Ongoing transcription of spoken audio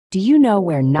Do you know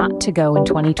where not to go in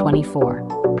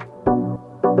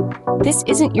 2024? This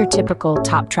isn't your typical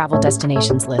top travel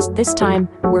destinations list. This time,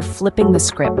 we're flipping the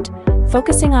script,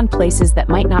 focusing on places that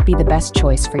might not be the best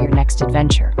choice for your next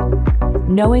adventure.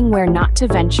 Knowing where not to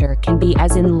venture can be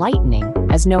as enlightening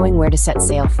as knowing where to set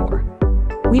sail for.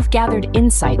 We've gathered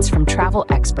insights from travel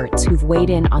experts who've weighed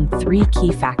in on three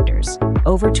key factors: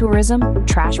 over-tourism,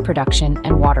 trash production,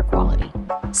 and water quality.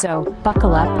 So,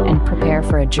 buckle up and prepare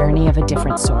for a journey of a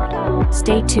different sort.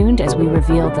 Stay tuned as we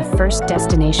reveal the first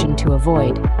destination to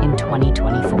avoid in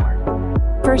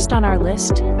 2024. First on our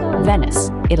list,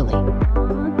 Venice, Italy.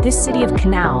 This city of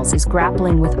canals is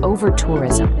grappling with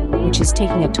over-tourism, which is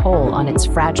taking a toll on its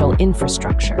fragile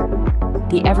infrastructure.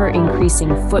 The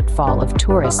ever-increasing footfall of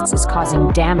tourists is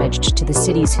causing damage to the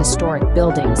city's historic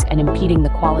buildings and impeding the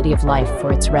quality of life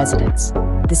for its residents.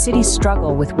 The city's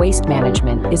struggle with waste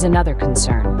management is another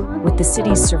concern. With the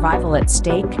city's survival at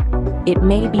stake, it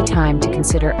may be time to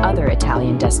consider other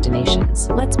Italian destinations.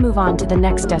 Let's move on to the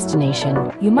next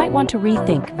destination you might want to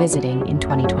rethink visiting in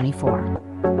 2024.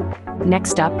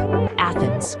 Next up,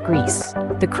 Athens, Greece.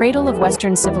 The cradle of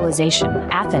Western civilization,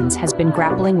 Athens has been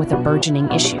grappling with a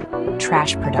burgeoning issue: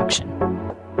 trash production.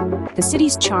 The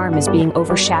city's charm is being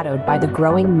overshadowed by the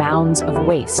growing mounds of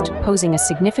waste, posing a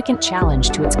significant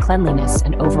challenge to its cleanliness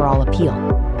and overall appeal.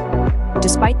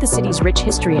 Despite the city's rich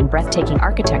history and breathtaking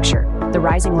architecture, the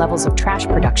rising levels of trash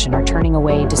production are turning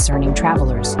away discerning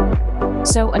travelers.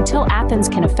 So until Athens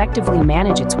can effectively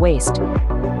manage its waste,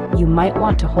 you might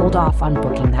want to hold off on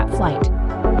booking that flight.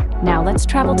 Now let's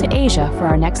travel to Asia for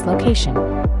our next location.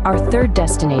 Our third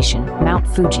destination, Mount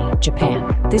Fuji,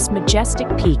 Japan. This majestic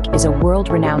peak is a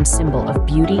world-renowned symbol of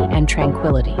beauty and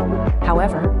tranquility.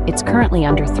 However, it's currently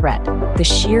under threat. The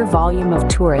sheer volume of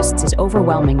tourists is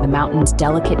overwhelming the mountain's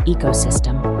delicate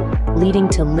ecosystem, leading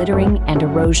to littering and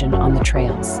erosion on the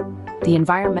trails. The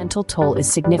environmental toll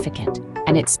is significant,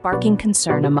 and it's sparking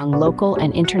concern among local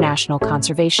and international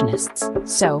conservationists.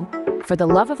 So, for the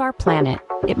love of our planet,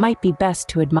 it might be best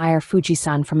to admire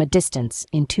Fuji-san from a distance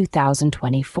in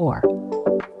 2024.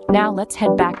 Now let's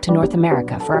head back to North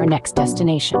America for our next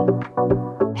destination.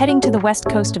 Heading to the west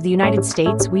coast of the United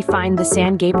States, we find the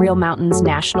San Gabriel Mountains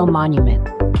National Monument,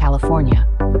 California.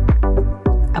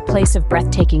 A place of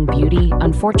breathtaking beauty,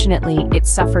 unfortunately, it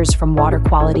suffers from water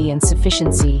quality and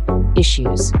sufficiency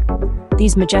issues.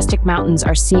 These majestic mountains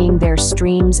are seeing their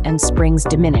streams and springs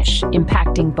diminish,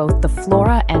 impacting both the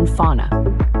flora and fauna.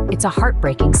 It's a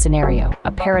heartbreaking scenario,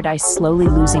 a paradise slowly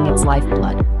losing its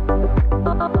lifeblood.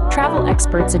 Travel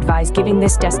experts advise giving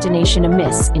this destination a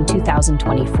miss in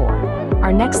 2024.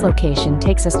 Our next location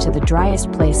takes us to the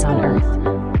driest place on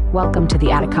Earth. Welcome to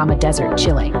the Atacama Desert,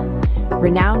 Chile.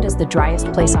 Renowned as the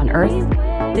driest place on Earth,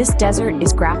 this desert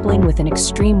is grappling with an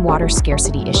extreme water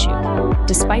scarcity issue.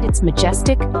 Despite its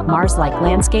majestic, Mars-like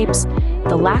landscapes,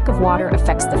 the lack of water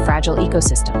affects the fragile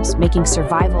ecosystems, making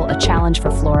survival a challenge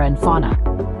for flora and fauna.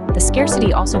 The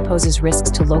scarcity also poses risks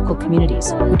to local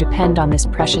communities who depend on this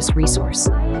precious resource.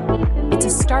 It's a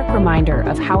stark reminder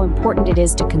of how important it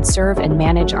is to conserve and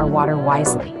manage our water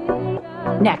wisely.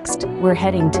 Next, we're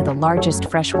heading to the largest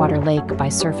freshwater lake by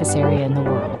surface area in the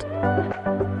world.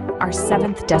 Our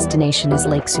seventh destination is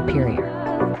Lake Superior.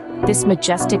 This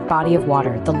majestic body of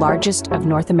water, the largest of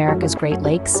North America's Great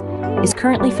Lakes, is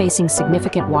currently facing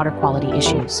significant water quality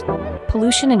issues.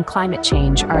 Pollution and climate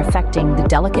change are affecting the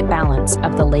delicate balance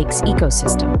of the lake's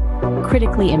ecosystem,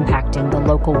 critically impacting the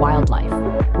local wildlife.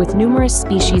 With numerous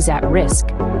species at risk,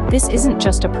 this isn't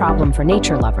just a problem for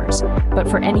nature lovers, but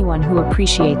for anyone who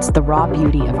appreciates the raw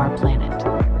beauty of our planet.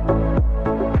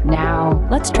 Now,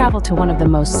 let's travel to one of the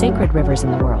most sacred rivers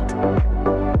in the world.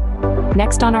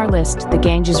 Next on our list, the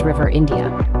Ganges River, India.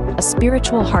 A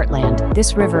spiritual heartland,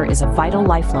 this river is a vital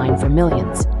lifeline for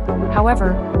millions.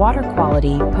 However, water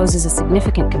quality poses a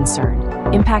significant concern,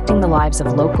 impacting the lives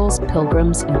of locals,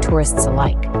 pilgrims, and tourists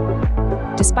alike.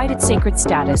 Despite its sacred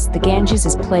status, the Ganges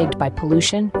is plagued by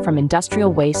pollution from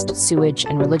industrial waste, sewage,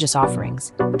 and religious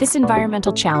offerings. This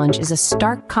environmental challenge is a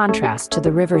stark contrast to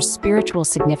the river's spiritual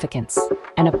significance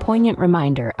and a poignant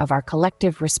reminder of our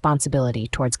collective responsibility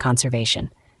towards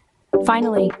conservation.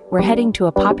 Finally, we're heading to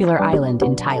a popular island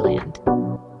in Thailand.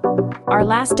 Our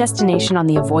last destination on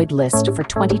the avoid list for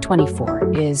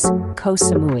 2024 is Koh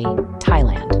Samui,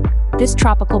 Thailand. This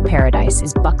tropical paradise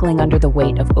is buckling under the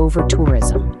weight of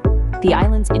over-tourism. The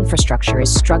island's infrastructure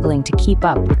is struggling to keep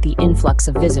up with the influx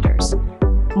of visitors.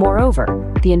 Moreover,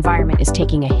 the environment is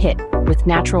taking a hit, with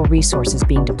natural resources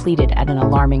being depleted at an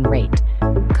alarming rate.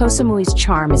 Koh Samui's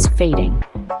charm is fading,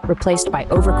 replaced by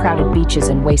overcrowded beaches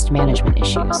and waste management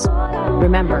issues.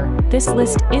 Remember, this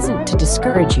list isn't to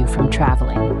discourage you from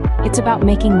traveling. It's about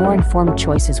making more informed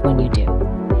choices when you do.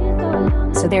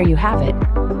 So there you have it,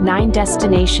 9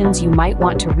 destinations you might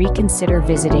want to reconsider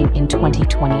visiting in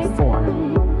 2024.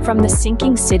 From the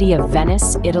sinking city of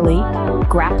Venice, Italy,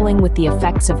 grappling with the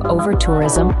effects of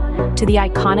over-tourism, to the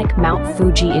iconic Mount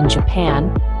Fuji in Japan,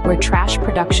 where trash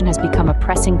production has become a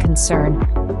pressing concern,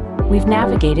 we've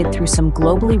navigated through some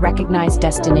globally recognized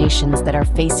destinations that are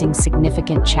facing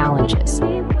significant challenges.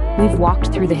 We've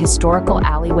walked through the historical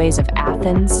alleyways of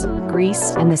Athens,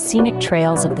 Greece, and the scenic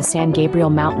trails of the San Gabriel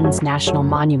Mountains National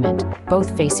Monument,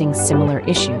 both facing similar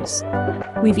issues.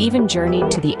 We've even journeyed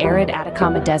to the arid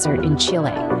Atacama Desert in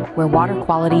Chile, where water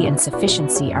quality and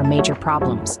sufficiency are major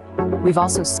problems. We've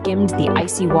also skimmed the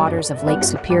icy waters of Lake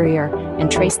Superior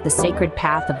and traced the sacred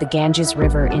path of the Ganges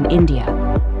River in India,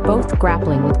 both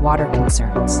grappling with water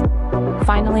concerns.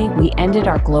 Finally, we ended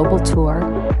our global tour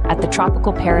at the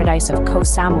tropical paradise of Koh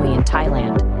Samui in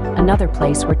Thailand, another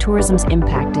place where tourism's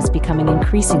impact is becoming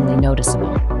increasingly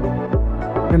noticeable.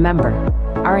 Remember,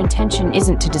 our intention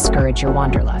isn't to discourage your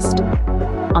wanderlust.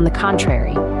 On the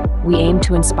contrary, we aim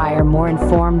to inspire more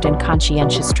informed and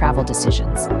conscientious travel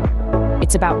decisions.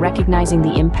 It's about recognizing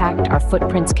the impact our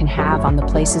footprints can have on the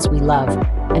places we love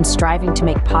and striving to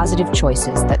make positive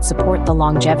choices that support the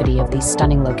longevity of these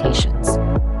stunning locations.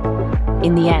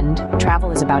 In the end,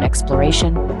 travel is about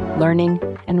exploration, learning,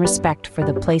 and respect for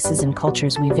the places and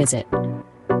cultures we visit.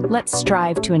 Let's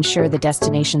strive to ensure the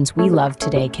destinations we love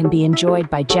today can be enjoyed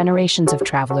by generations of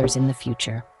travelers in the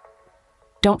future.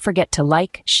 Don't forget to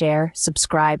like, share,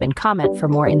 subscribe, and comment for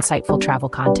more insightful travel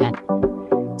content.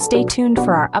 Stay tuned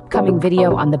for our upcoming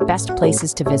video on the best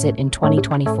places to visit in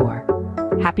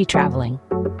 2024. Happy traveling!